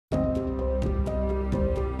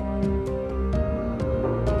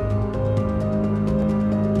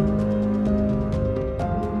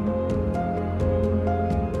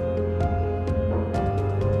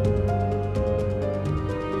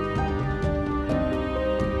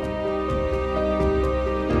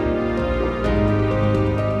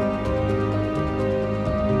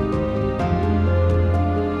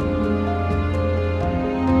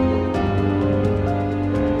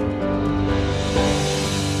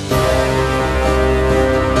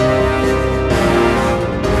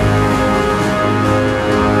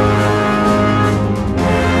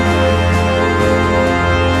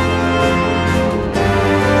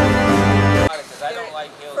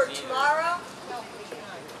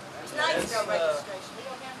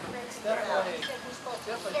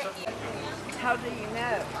How do you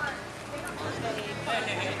know?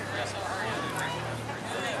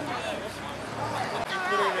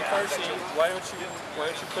 Put her in the car seat. Why don't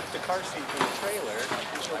you put the car seat in the trailer?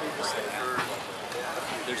 She'll be the same.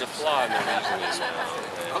 There's a flaw in the reasoning.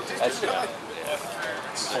 That's it.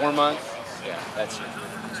 4 months? Yeah, that's it.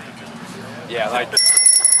 Yeah, like.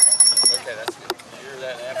 Okay, that's good. You hear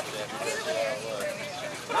that after that.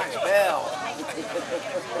 Nice bell.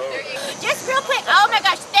 Just real quick, oh my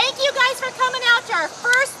gosh, thank you guys for coming out to our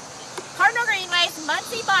first Cardinal Greenway's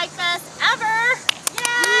Muncie Bike Fest ever.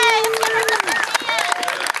 Yay!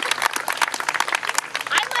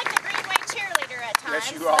 I'm like the Greenway cheerleader at times.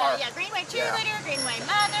 Yes, you are. Yeah, Greenway cheerleader, Greenway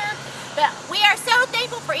mother. But we are so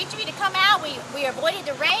thankful for each of you to come out. We avoided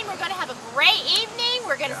the rain. We're going to have a great evening.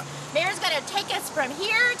 Mayor's going to take us from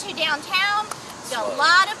here to downtown. Got a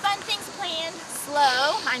lot of fun things planned.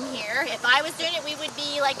 Slow, I'm here. If I was doing it, we would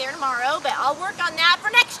be like there tomorrow, but I'll work on that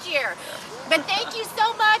for next year. But thank you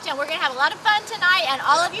so much, and we're going to have a lot of fun tonight, and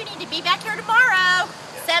all of you need to be back here tomorrow,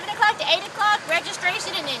 7 o'clock to 8 o'clock,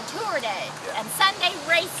 registration, and then tour day, and Sunday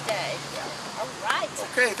race day. All right.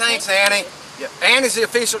 Okay, thanks, Annie. Yeah, Annie's the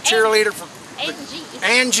official cheerleader for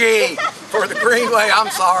Angie for the Greenway.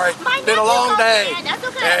 I'm sorry. It's been a long day. That's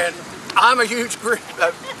okay. And I'm a huge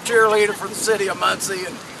cheerleader for the city of Muncie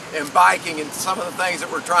and biking and some of the things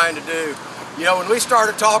that we're trying to do. You know, when we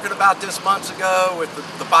started talking about this months ago with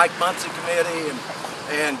the Bike Muncie Committee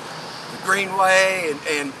and the Greenway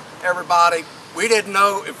and everybody, we didn't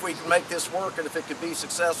know if we could make this work and if it could be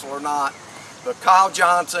successful or not. But Kyle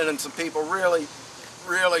Johnson and some people really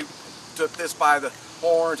took this by the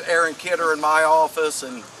horns. Aaron Kidder in my office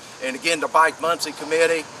and again the Bike Muncie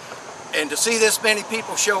Committee. And to see this many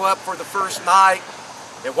people show up for the first night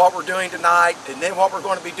and what we're doing tonight and then what we're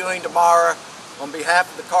going to be doing tomorrow on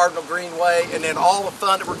behalf of the Cardinal Greenway, and then all the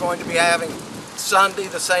fun that we're going to be having Sunday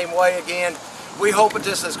the same way again. We hope that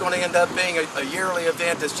this is going to end up being a yearly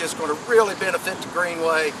event that's just going to really benefit the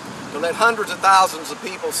Greenway, to let hundreds of thousands of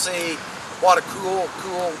people see what a cool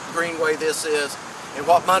Greenway this is and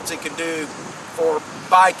what Muncie can do for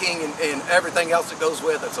biking and everything else that goes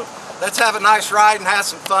with it. So let's have a nice ride and have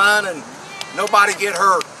some fun and nobody get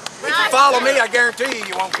hurt. If you follow me, I guarantee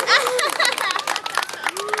you won't get hurt.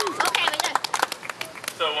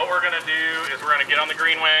 So what we're going to do is we're going to get on the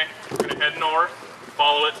Greenway, we're going to head north,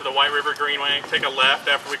 follow it to the White River Greenway, take a left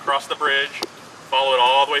after we cross the bridge, follow it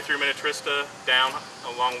all the way through Minnetrista, down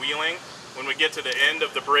along Wheeling. When we get to the end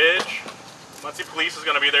of the bridge, Muncie Police is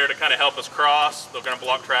going to be there to kind of help us cross. They're going to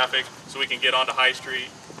block traffic so we can get onto High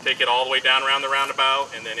Street, take it all the way down around the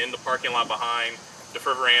roundabout, and then in the parking lot behind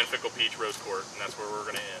DeFerver and Fickle Peach Rose Court, and that's where we're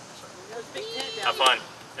going to end. So, have fun.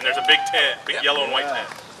 And there's a big tent, big yellow and white tent.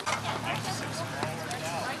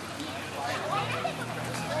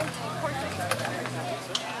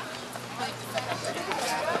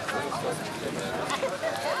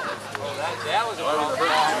 That was a problem.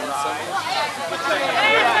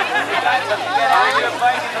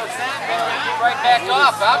 Get right back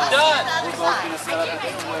off. I'm done. We're both going to set up a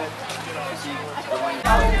giveaway.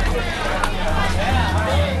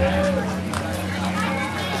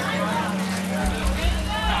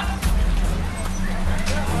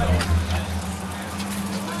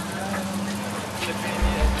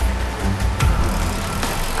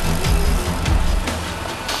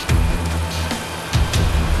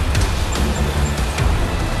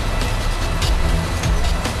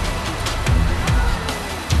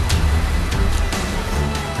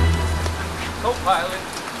 Co-pilot.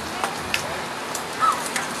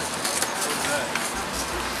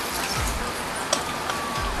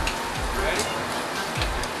 Ready?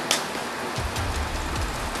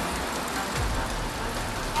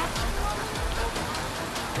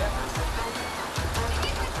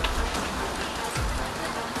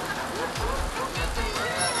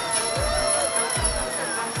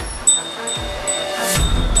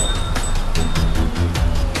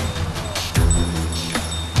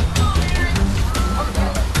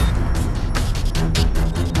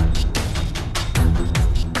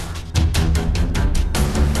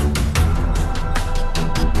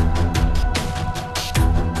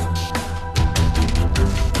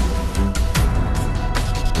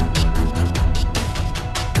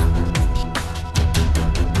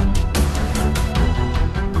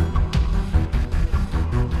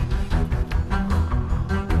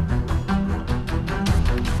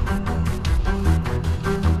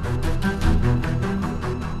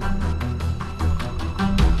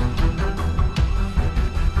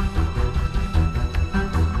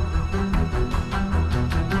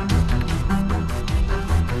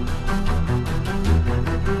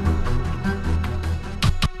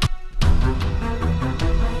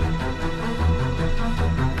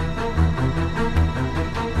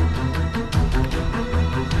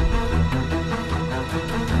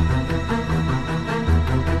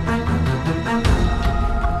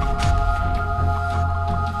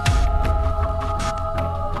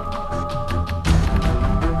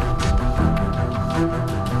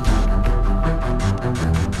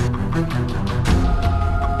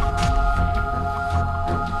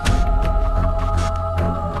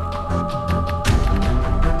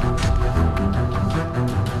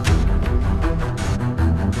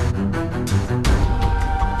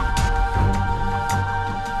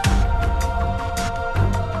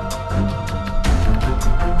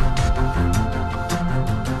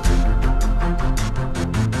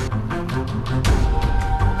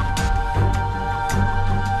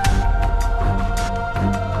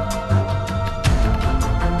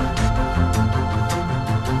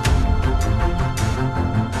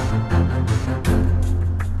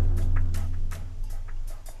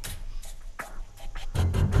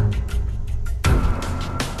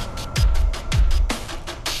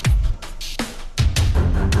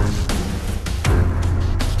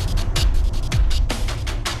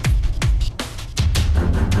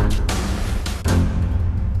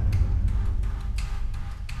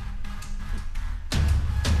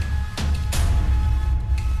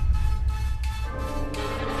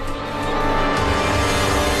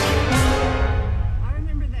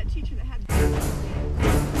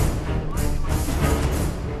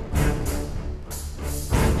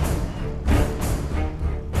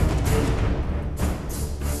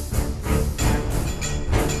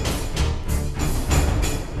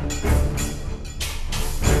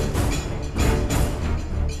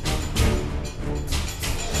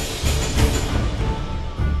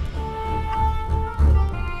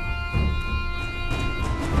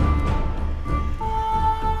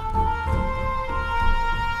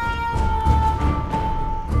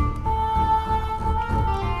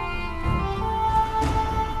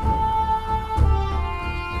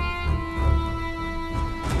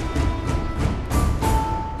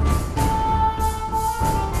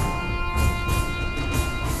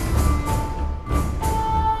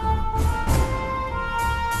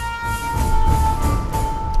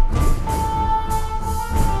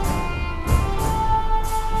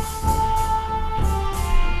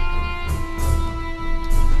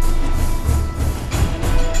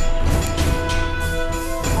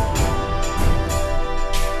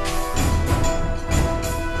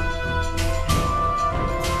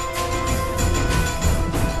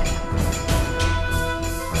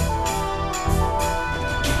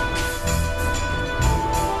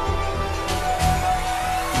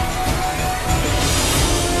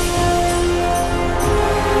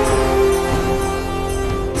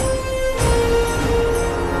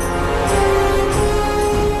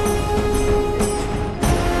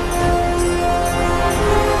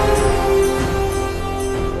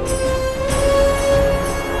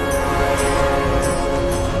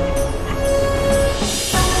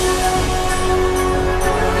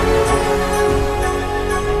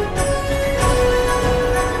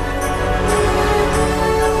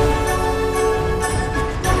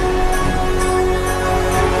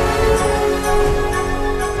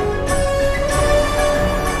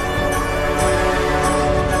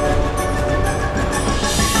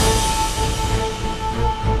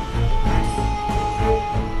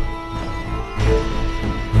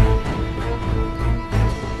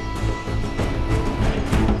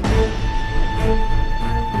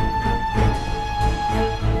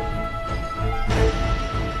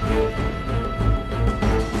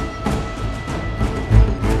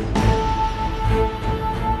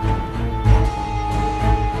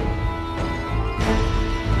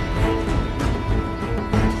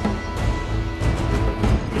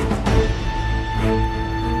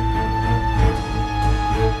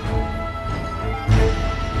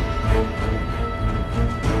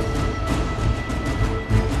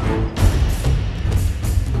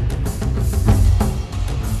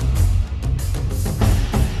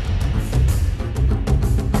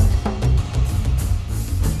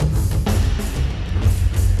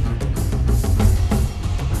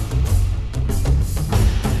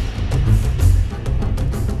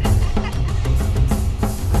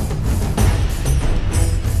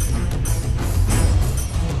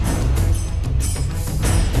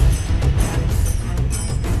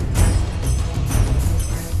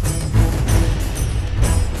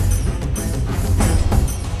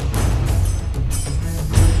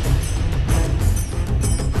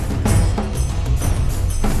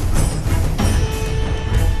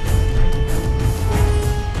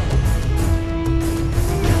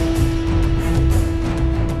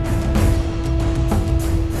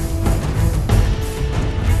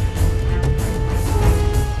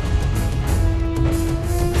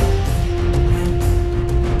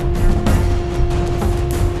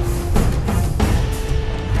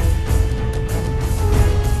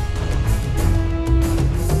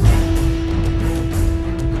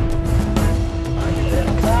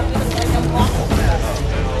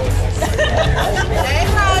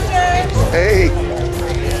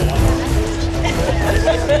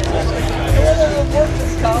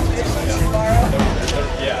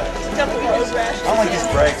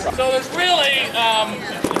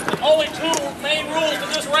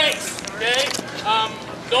 this race, okay?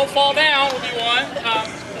 Don't fall down would be one.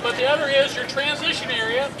 But the other is your transition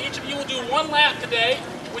area. Each of you will do 1 lap today.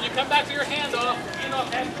 When you come back to your handoff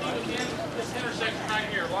has to be within this intersection right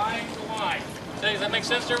here, line to line. Okay, does that make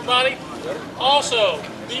sense to everybody? Also,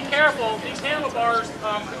 be careful, these handlebars,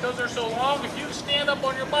 because they're so long, if you stand up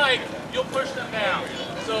on your bike, you'll push them down.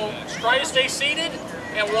 So try to stay seated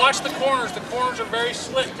and watch the corners. The corners are very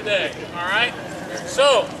slick today, all right?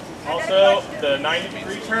 So, also, the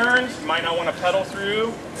 90-degree turns, you might not want to pedal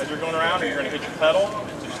through as you're going around, or you're going to hit your pedal.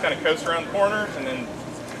 So just kind of coast around the corners and then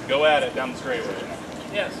go at it down the straightaway.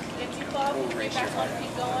 Yes?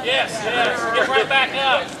 Yes, get right back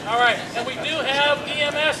up. All right, and we do have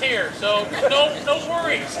EMS here, so no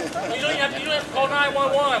worries. You don't have to call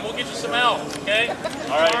 911. We'll get you some help, okay?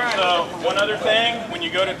 All right, so one other thing, when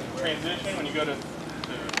you go to transition, when you go to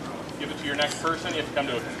give it to your next person, you have to come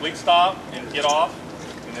to a complete stop and get off,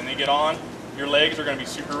 and then they get on. Your legs are going to be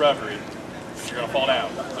super rubbery. You're going to fall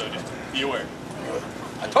down, so just be aware.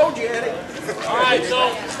 I told you, Eddie. All right,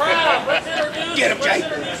 so crowd, let's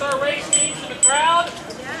introduce our race team to the crowd.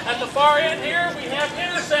 At the far end here, we have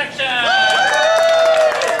intersection.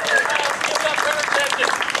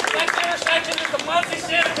 Next intersection is the Muncie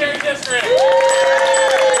Sanitary District. In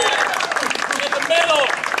the middle,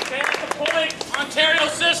 okay, at the point, Ontario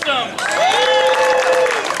Systems. All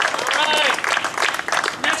right.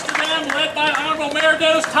 Next to them, led by Honorable Mayor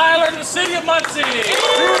Dose Tyler in the city of Muncie.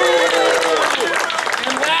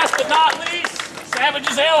 And last but not least,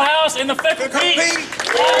 Savage's Ale House in the Fickle Peak.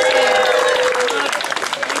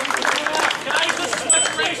 Tonight's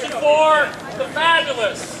celebration for the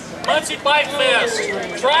fabulous Muncie Bike Fest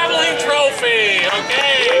traveling trophy.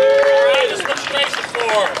 Okay. All right, this is what the race is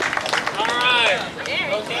for. All right. Okay.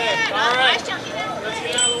 All right. Let's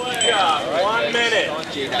get out of the way. Yeah. 1 minute. All right.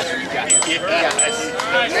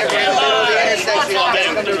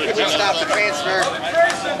 Stop the transfer.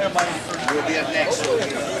 We'll be up next.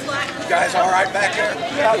 You guys all right back there?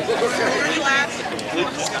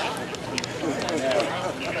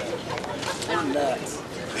 We're nuts.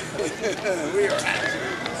 We are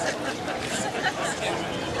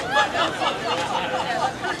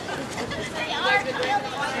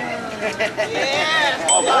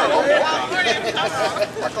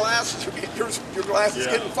My glasses, your glasses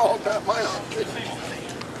getting fogged up. Mine aren't.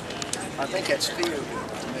 I think that's Theo.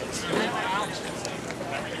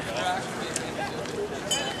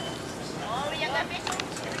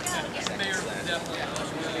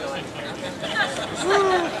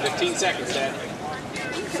 15 seconds, Dad.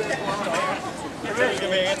 You're going to be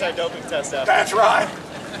an anti-doping test after. That's right.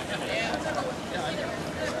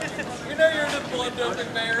 You know you're the blood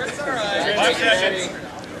doping mayor. It's all right. 5 seconds.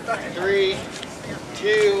 3,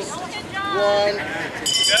 2, 1.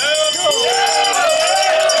 Go!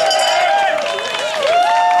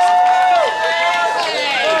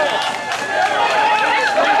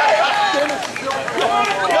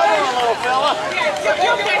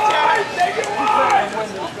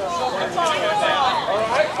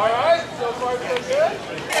 Alright, so far so good.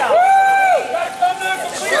 Yeah.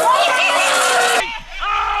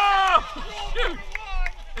 Oh! Shoot.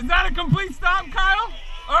 Is that a complete stop, Kyle?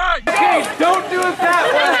 Alright. Okay, don't do it that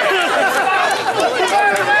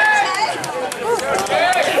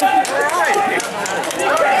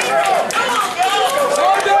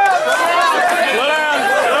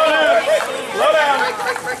Slow down.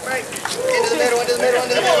 Into the middle.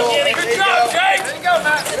 Good job, Jake. There you go,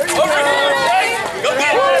 Matt. Over here, Jake. Go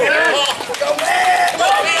get it. Go, man! Come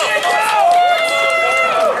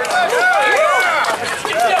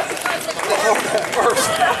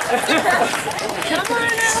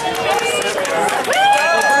on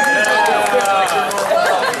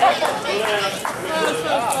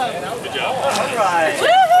now. Good job. All right.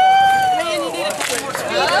 Man, you need a couple more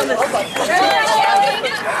speed on this.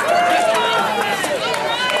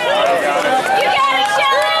 You got it,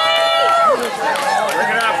 Shelly! Bring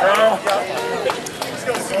it up, bro.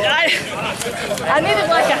 I needed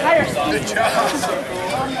like a higher speed. Good job.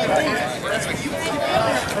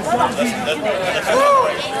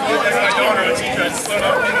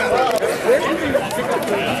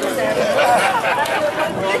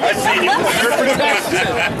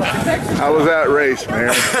 How was that race,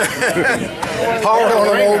 man? Hard on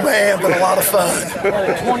an old man, but a lot of fun.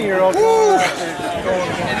 20-year-old.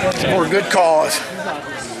 For a good cause.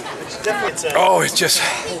 Oh, it's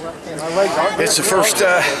the first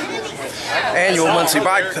annual Muncie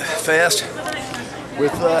Bike Fest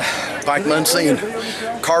with Bike Muncie and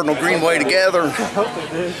Cardinal Greenway together.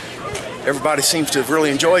 everybody seems to have really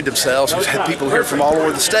enjoyed themselves. We've had people here from all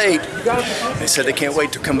over the state. They said they can't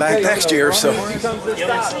wait to come back next year. So,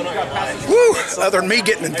 woo! Other than me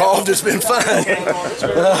getting involved, it's been fun. Ready?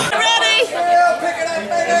 Pick it up,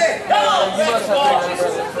 baby! Come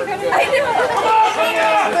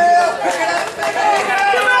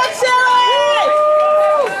on, Shelly!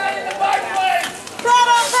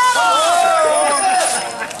 Pedal, pedal!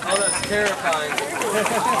 Oh, that's terrifying.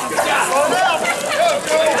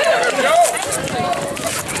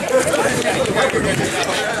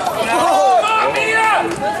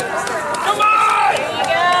 Come on!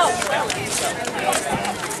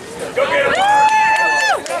 Go get him!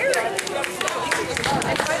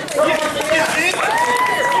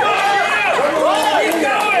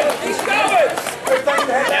 He's going!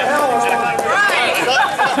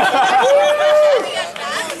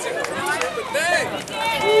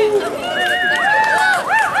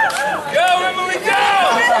 Go, Emily, go!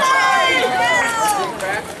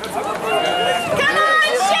 Come on,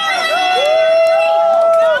 Shelly!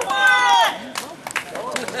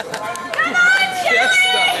 Come on, Shelly!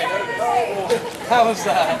 How was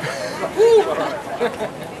that?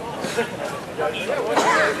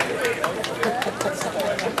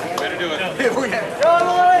 Way to do it.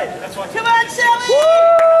 Come on, Shelly!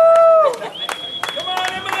 Come on,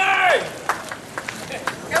 Emily!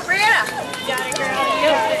 Go, Brianna! Got it, girl.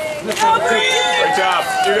 Go, Brianna! Great job.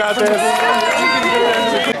 You got this.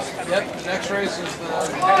 Yep, the next race is the Go,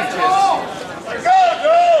 Joel!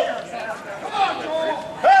 Come on, Joel!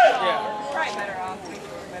 Hey! Probably better off.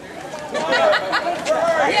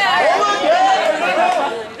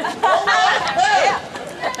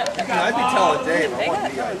 I'd be telling Dave I want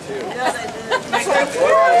DI too.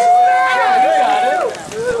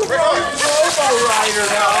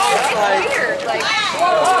 Weird, like.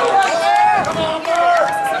 Come on, Mark!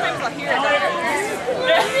 Sometimes I'll hear it.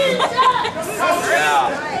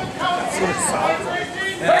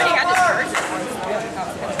 Already got discouraged.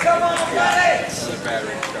 Come on, buddy!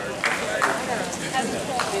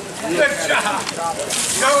 Good job!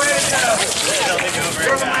 Go in, go!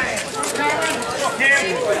 You're the man. Come on, Cam.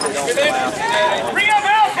 Get in. Bring up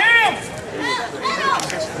help, Cam!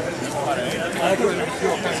 I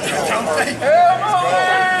don't think.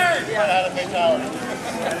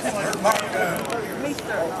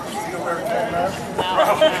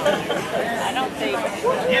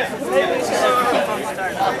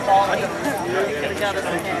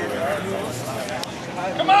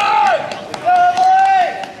 Come on!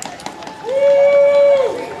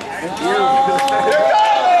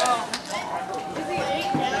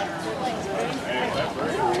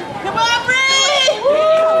 Come on, Bree!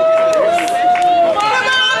 Come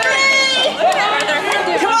on, Bree!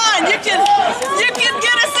 Come on, you can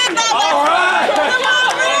get us in that. All right! Come on,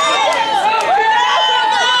 Bree!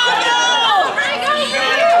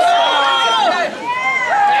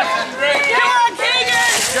 Come on,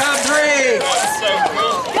 Keegan! Job 3.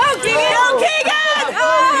 Go, Keegan! Go, Keegan! Oh,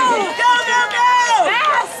 go, go, go!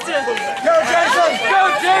 Fast! Go, Jason! Go,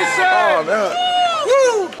 Jason! Oh no.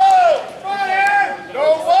 No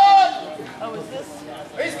one!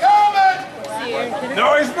 He's coming! No,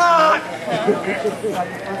 he's not!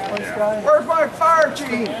 Where's my fire chief?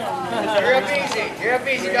 You're up easy. You're up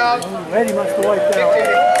easy, dog. Eddie must have wiped out.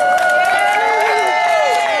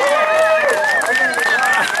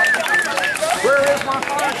 Where is my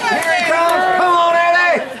fire chief? Here he comes. Come on,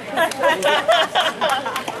 Eddie.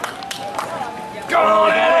 Come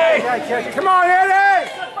on, Eddie! Come on, Eddie.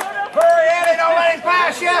 Hurry, Eddie. Don't let him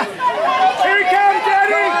pass you. Here he comes,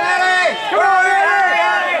 Eddie! Come on, Eddie. Come on, Eddie.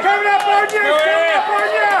 Coming up on you. Coming up on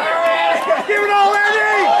you. Give it all,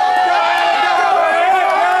 Eddie.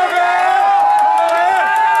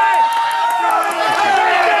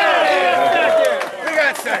 We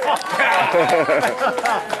got second.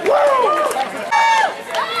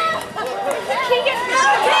 Keegan, go,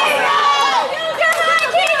 Keegan! Come on,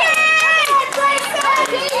 Keegan!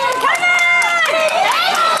 Come on!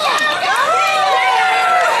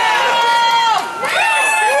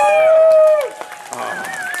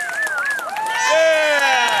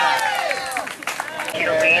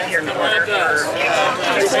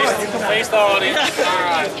 Face the audience. All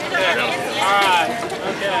right. Okay. All right.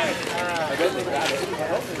 Okay.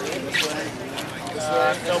 All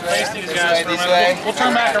right. So face these guys for a minute. We'll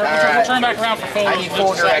turn back around. We'll turn back around for photos. I need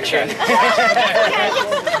full direction.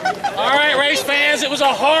 All right, race fans. It was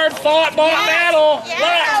a hard-fought battle.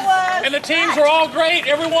 Yeah, And the teams were all great.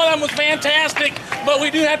 Every one of them was fantastic. But we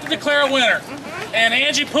do have to declare a winner. And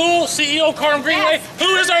Angie Poole, CEO Cardinal Greenway,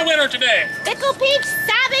 who is our winner today? Pickle Peach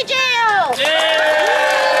Savage Ale! Yay!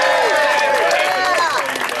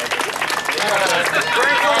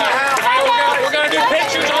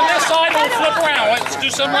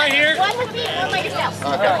 some right here? One with me, one by yourself.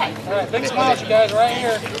 Okay. All right, big smiles, you guys, right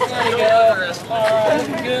here. There you go. All right,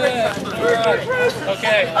 good. All right.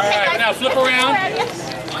 Okay, all right. Now flip around.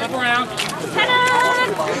 Flip around.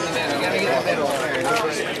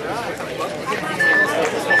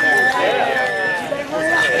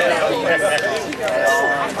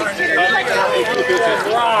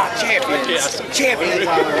 Champions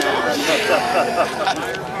all around.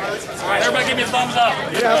 All right, everybody give me a thumbs up.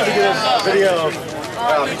 Yeah, I'm gonna get a video.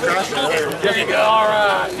 There you go, all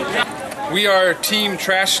right. We are Team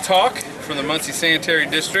Trash Talk from the Muncie Sanitary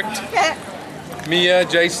District. Mia,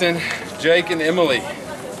 Jason, Jake, and Emily.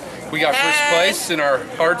 We got first place in our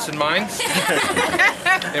hearts and minds.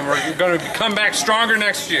 And we're going to come back stronger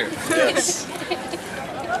next year. Yes.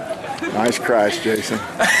 Nice crash, Jason.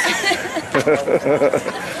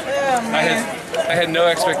 I had no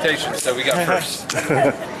expectations, so we got first.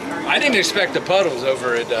 I didn't expect the puddles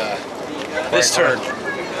over at this turn.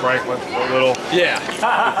 Franklin, a little. Yeah.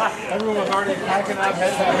 Everyone was already packing up,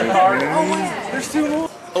 heading to the car. Oh wait, there's two more.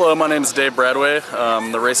 Hello, my name is Dave Bradway.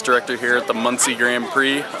 I'm the race director here at the Muncie Grand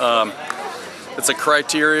Prix. It's a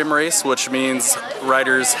criterium race, which means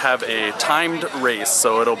riders have a timed race,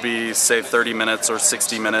 so it'll be, say, 30 minutes or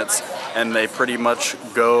 60 minutes, and they pretty much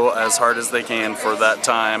go as hard as they can for that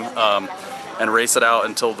time and race it out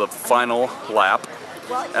until the final lap.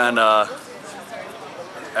 And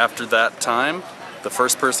after that time, the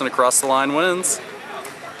first person across the line wins.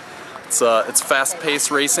 It's fast-paced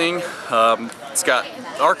racing.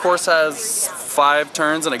 Our course has 5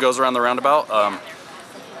 turns and it goes around the roundabout.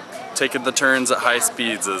 Taking the turns at high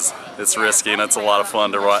speeds it's risky, and it's a lot of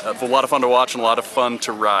fun to watch and a lot of fun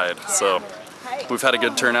to ride. So we've had a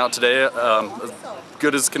good turnout today, as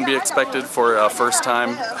good as can be expected for a first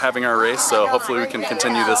time having our race. So hopefully we can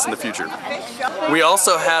continue this in the future. We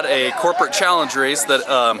also had a corporate challenge race that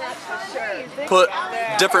put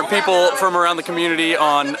different people from around the community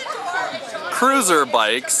on cruiser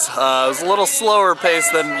bikes. It was a little slower pace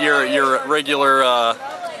than your regular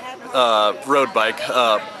road bike,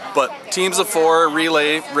 but teams of 4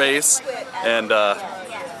 relay race, and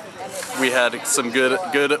we had some good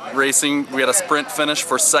racing. We had a sprint finish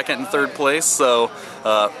for 2nd and 3rd place, so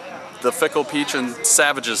the Fickle Peach and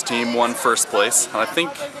Savages team won 1st place. And I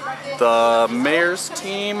think the Mayor's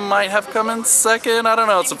team might have come in 2nd. I don't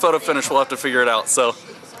know, it's a photo finish, we'll have to figure it out. So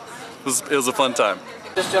it was a fun time.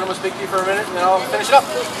 This gentleman speak to you for a minute, and then I'll finish it up.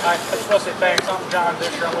 I just want to say thanks. I'm John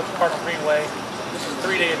Disher. I'm with Cardinal Greenway. This is a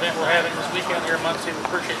 3-day event we're having this weekend here in Muncie. We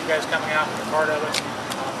appreciate you guys coming out and being part of it.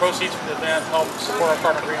 Proceeds from the event help support our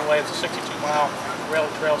Cardinal Greenway. It's a 62-mile rail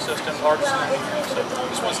trail system, largest in the nation. So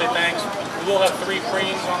I just want to say thanks. We will have 3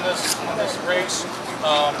 preems on this race.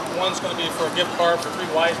 One's going to be for a gift card for 3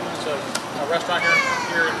 Wiseman's, a restaurant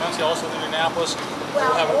here in Muncie, also in Indianapolis.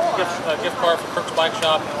 We'll have a gift card for Kirk's Bike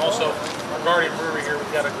Shop, and also our Guardian Brewery here.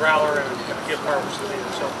 We've got a growler and a gift card for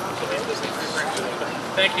Savannah. So these 3 preems today. But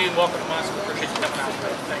thank you and welcome to Muncie. We appreciate you coming out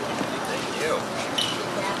today. Thank you. Thank you.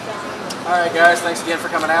 All right, guys, thanks again for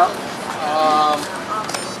coming out.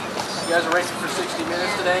 You guys are racing for 60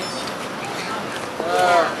 minutes today.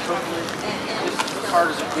 Hopefully as hard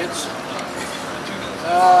as it gets.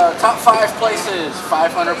 Top 5 places,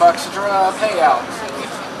 $500 payout. So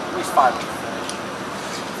at least 5.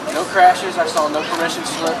 No crashes. I saw no permission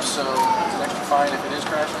slips, so it's an extra fine if it is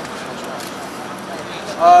crashing.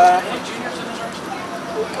 Any juniors in this race?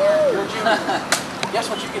 You're a junior.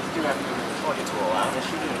 Guess what you get to do after you race? Oh, I get to roll out. Yes,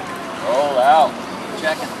 you do. Roll out.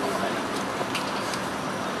 Checking.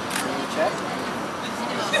 Check.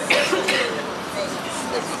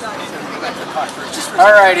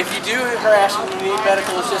 Alright, if you do crash and you need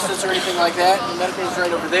medical assistance or anything like that, the medical is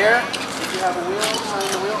right over there. If you have a wheel, sign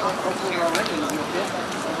the wheel, hopefully we're already in the wheel pit.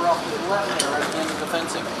 Over off to the left there, right at the end of the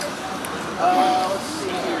fencing. Let's see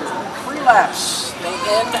here. 3 laps. They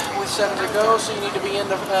end with 7 to go, so you need to be in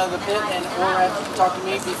the pit and or have to talk to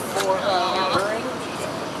me before during.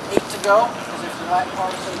 8 to go, because if the lap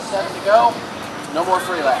car says 7 to go, no more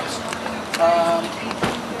free laps.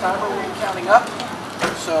 Timer will be counting up,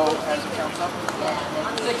 so as it counts up,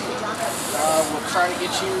 we'll try to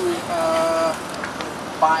get you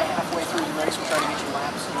by halfway through the race. We'll try to get you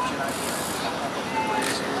laps and get you an idea of the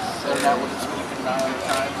race here. So that way it's keeping an eye on the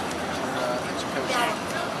time that you coach.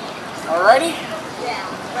 Alrighty?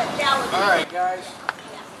 Alright, guys.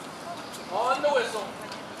 On the whistle.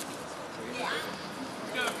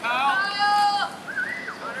 Go, Kyle.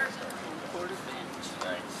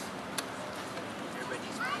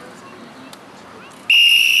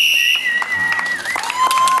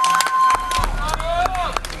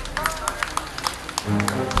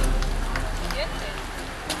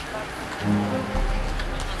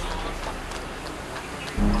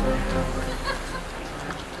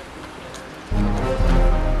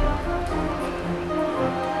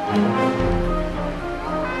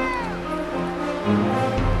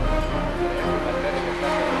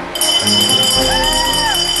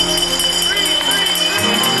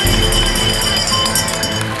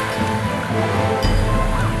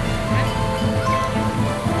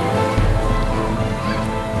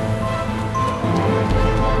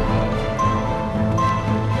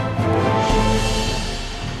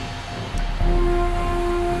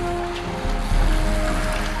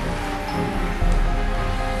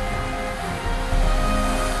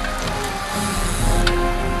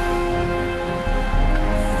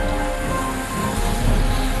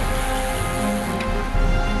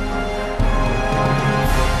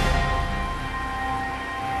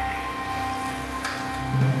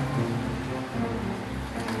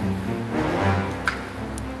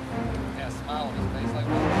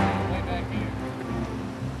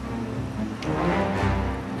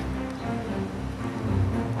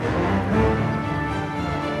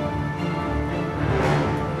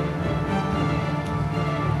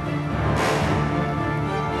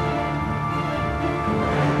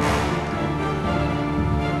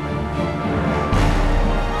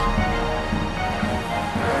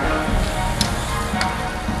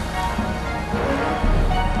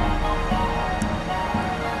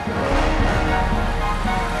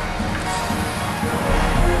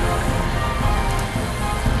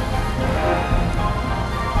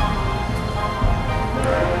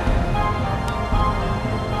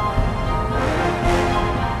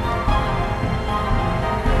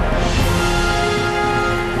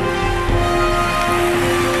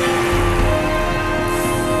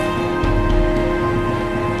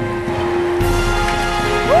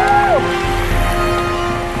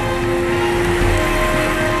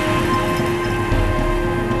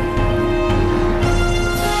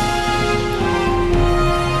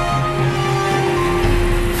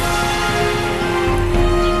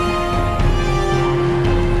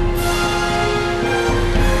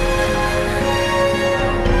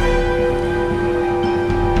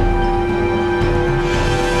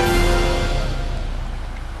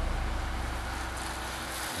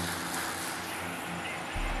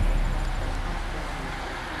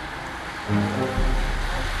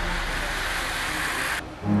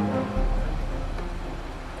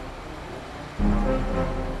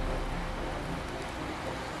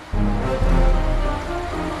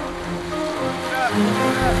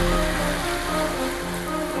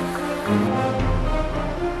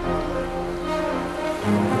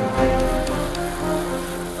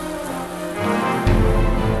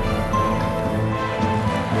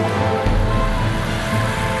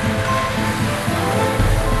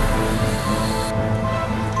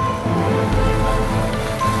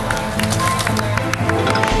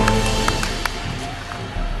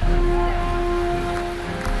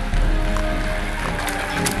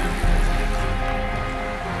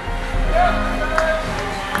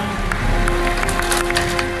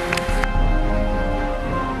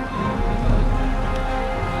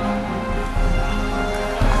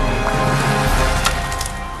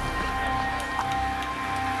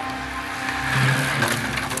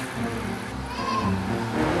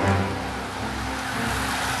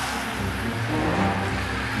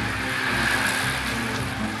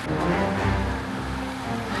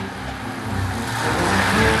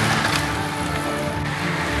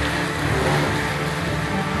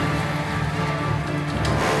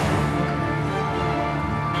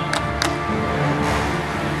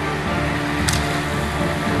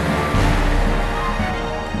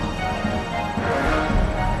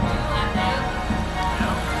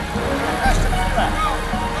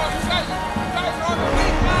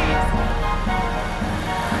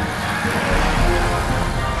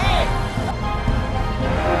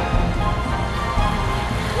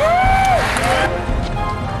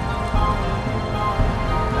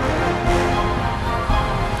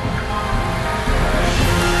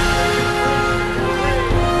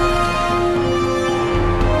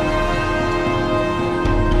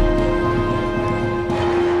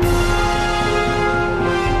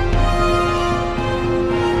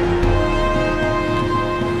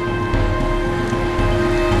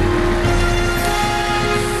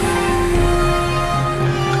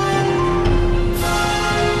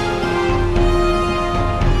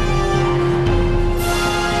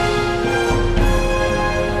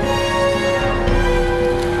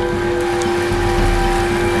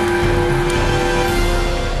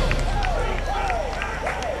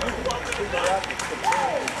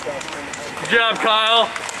 Good job,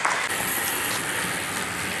 Kyle.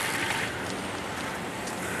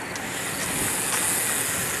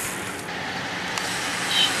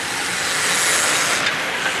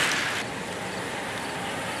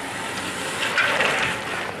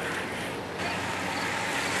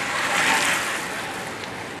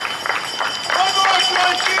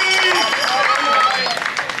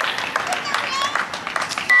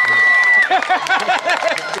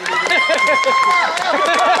 Good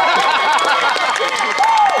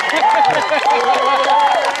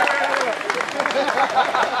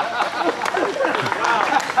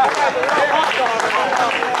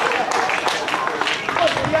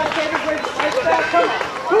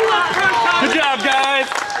job, guys.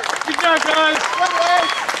 Good job, guys.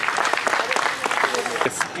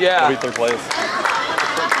 Yeah. Be third place.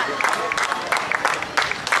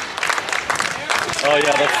 Oh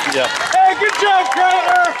yeah, that's yeah. Hey, good job,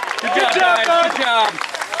 Cardinal. Good job, guys. Good job.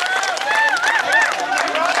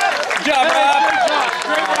 Good job, Rob. Good job.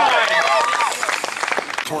 Great ride.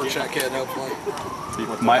 Torch that kid, hopefully.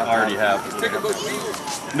 Might already have.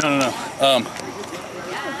 No.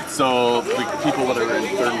 So the people that are in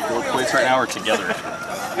third and fourth place right now are together.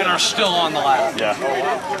 And are still on the lap. Yeah.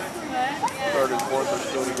 Third and fourth are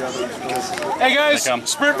still together. Hey guys,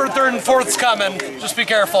 sprint for third and fourth's coming. Just be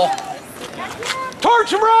careful.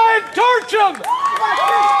 Torch him, Ryan! Torch him!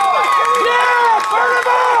 Yeah! Burn him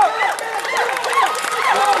up!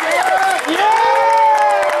 Yeah!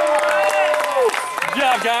 Good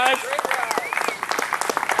job, guys.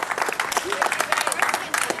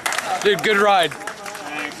 Dude, good ride.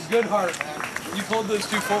 Good heart, man. You pulled those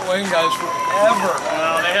two Fort Wayne guys forever.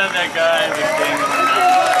 Well, they had that guy that came.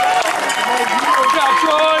 Good job,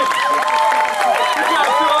 Troy! Good job,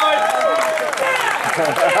 Troy!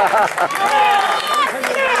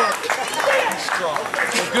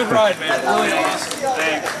 Good ride, man. Really awesome.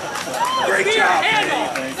 Thanks. Great job.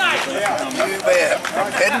 You bet.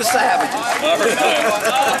 I'm heading to Savages.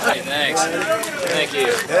 Hey, thanks. Thank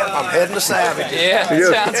you. Yeah, I'm heading to Savages. Yeah,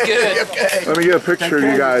 sounds good. Okay. Let me get a picture of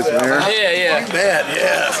you guys in here. Yeah. You bet,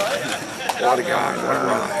 yes. What a guy, what a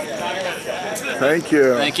ride. Thank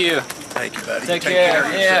you. Thank you. Thank you, buddy. Take care.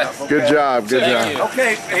 of yourself. Yeah. Good job. Good Thank job. you.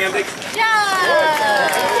 Okay, Andy.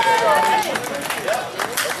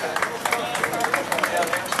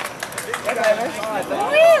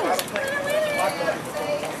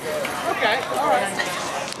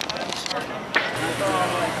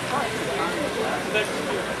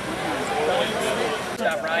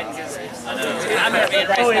 Stop riding because I'm going to be in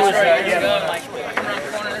race this road. You go, I'm like, I come around the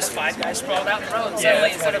corner, there's 5 guys sprawled out in the road.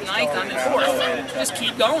 Suddenly, instead of 9th, I'm in 4th. Just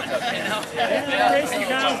keep going, you know? It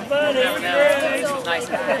was nice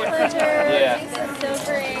and quick. Yeah. So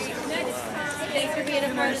great. Thanks for being a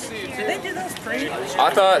part of the Did they do those pre? I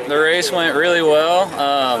thought the race went really well.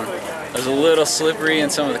 It was a little slippery in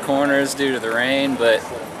some of the corners due to the rain, but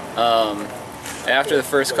after the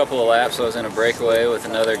first couple of laps I was in a breakaway with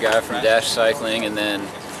another guy from Dash Cycling, and then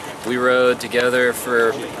we rode together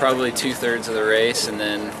for probably 2/3 of the race, and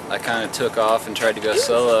then I kind of took off and tried to go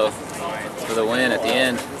solo for the win at the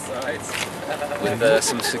end with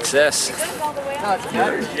some success.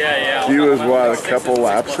 He was what, a couple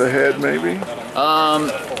laps ahead maybe?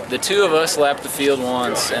 The two of us lapped the field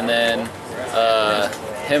once, and then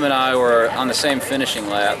him and I were on the same finishing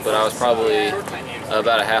lap, but I was probably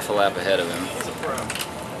about a half a lap ahead of him.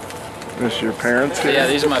 This your parents here? Yeah,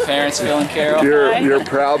 these are my parents, Phil and Carol. Your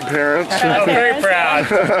proud parents? Very proud.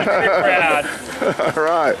 Very proud. All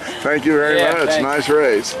right. Thank you very much. Thanks. Nice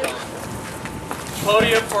race.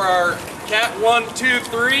 Podium for our Cat 1, 2,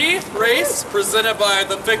 3 race presented by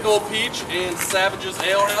the Fickle Peach and Savages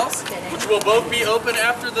Ale House, which will both be open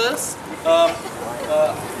after this.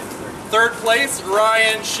 Third place,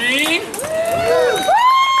 Ryan Sheen.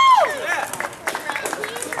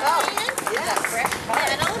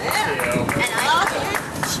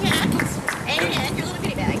 And your little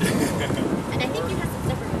goodie bag. And I think you have some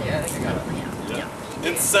stuff over there. Yeah.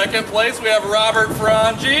 In second place, we have Robert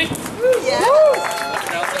Frangi.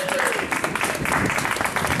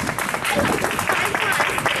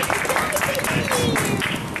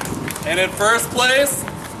 And in first place,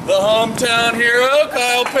 the hometown hero,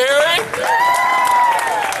 Kyle Perry.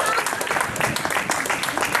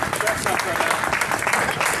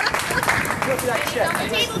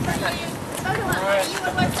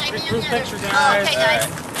 Group picture, guys. Okay, guys.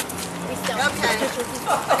 Okay.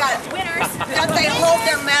 Winners. Don't they hold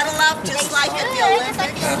their medal up just like at the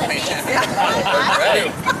Olympics?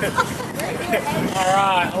 All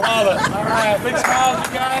right, I love it. All right, big smiles,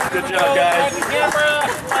 you guys. Good job, guys. The camera.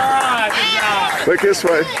 All right, good job. Look this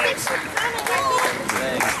way.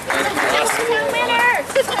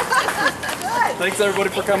 Thanks everybody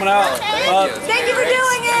for coming out. Thank you for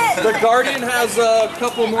doing it. The Guardian has a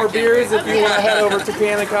couple more beers. If you want to head over to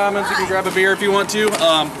Cannon Commons, you can grab a beer if you want to.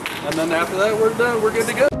 And then after that, we're done. We're good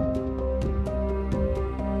to go.